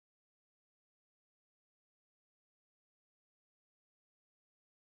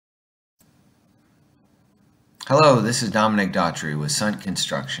Hello, this is Dominic Daughtry with Sundt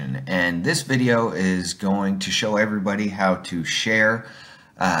Construction, and this video is going to show everybody how to share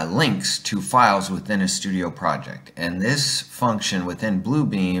links to files within a studio project. And this function within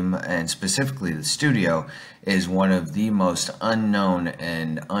Bluebeam, and specifically the studio, is one of the most unknown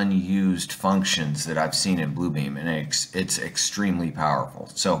and unused functions that I've seen in Bluebeam, and it's extremely powerful.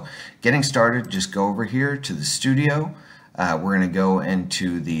 So getting started, just go over here to the studio. We're going to go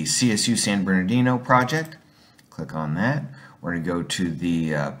into the CSU San Bernardino project. Click on that. We're going to go to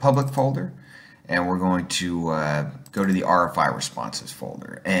the public folder, and we're going to go to the RFI responses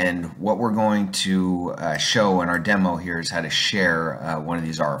folder. And what we're going to show in our demo here is how to share one of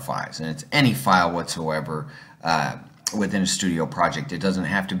these RFIs. And it's any file whatsoever within a studio project. It doesn't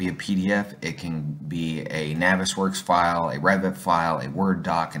have to be a PDF. It can be a Navisworks file, a Revit file, a Word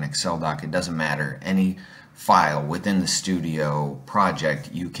doc, an Excel doc. It doesn't matter. Any file within the studio project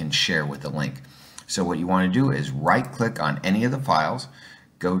you can share with a link. So what you want to do is right-click on any of the files,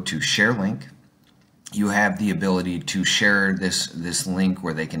 go to Share Link. You have the ability to share this link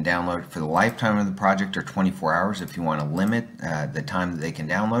where they can download it for the lifetime of the project or 24 hours. If you want to limit the time that they can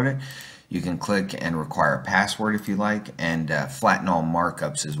download it, you can click and require a password if you like, and flatten all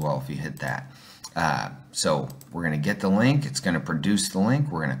markups as well if you hit that. So we're going to get the link. It's going to produce the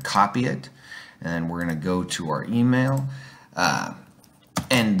link. We're going to copy it, and then we're going to go to our email.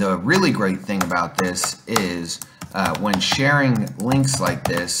 And the really great thing about this is when sharing links like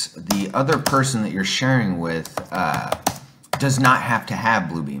this, the other person that you're sharing with does not have to have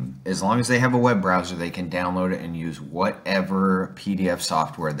Bluebeam. As long as they have a web browser, they can download it and use whatever PDF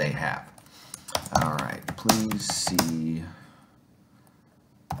software they have. All right, please see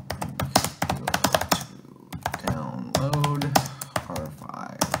to download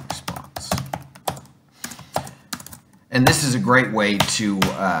RFI response. And this is a great way to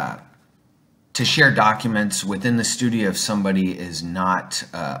share documents within the studio if somebody is not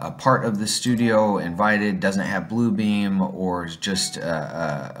a part of the studio, invited, doesn't have Bluebeam, or is just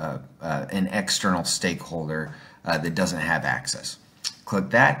an external stakeholder that doesn't have access.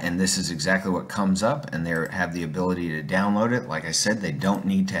 Click that, and this is exactly what comes up, and they have the ability to download it. Like I said, they don't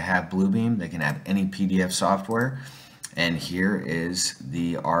need to have Bluebeam. They can have any PDF software. And here is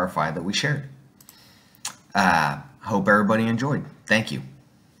the RFI that we shared. Hope everybody enjoyed. Thank you.